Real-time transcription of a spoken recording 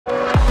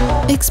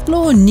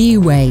Explore new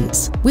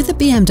ways. With the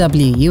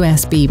BMW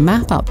USB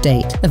Map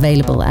update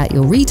available at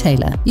your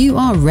retailer, you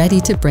are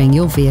ready to bring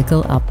your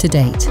vehicle up to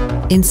date.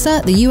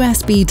 Insert the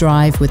USB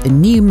drive with the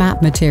new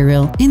map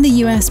material in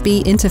the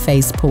USB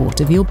interface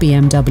port of your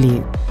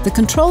BMW. The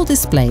control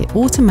display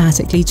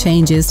automatically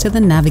changes to the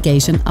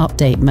navigation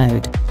update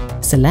mode.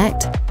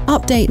 Select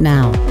Update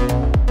Now.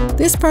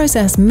 This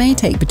process may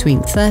take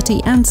between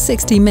 30 and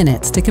 60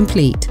 minutes to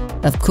complete.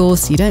 Of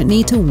course, you don't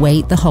need to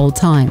wait the whole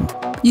time.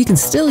 You can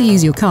still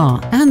use your car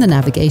and the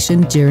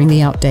navigation during the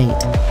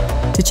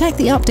update. To check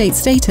the update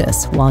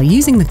status while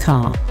using the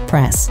car,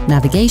 press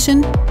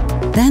Navigation,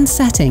 then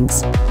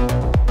Settings,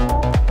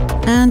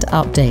 and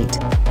Update.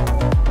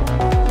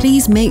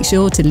 Please make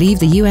sure to leave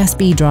the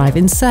USB drive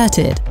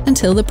inserted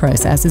until the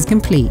process is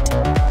complete.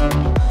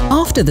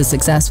 After the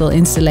successful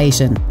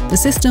installation, the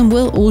system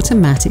will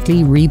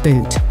automatically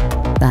reboot.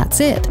 That's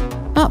it.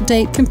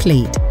 Update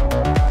complete.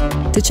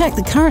 To check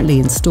the currently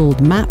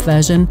installed map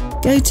version,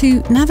 go to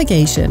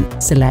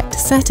Navigation, select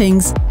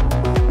Settings,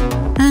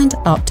 and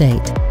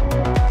Update.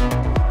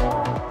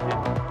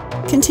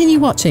 Continue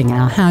watching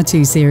our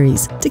how-to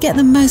series to get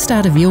the most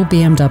out of your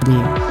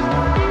BMW.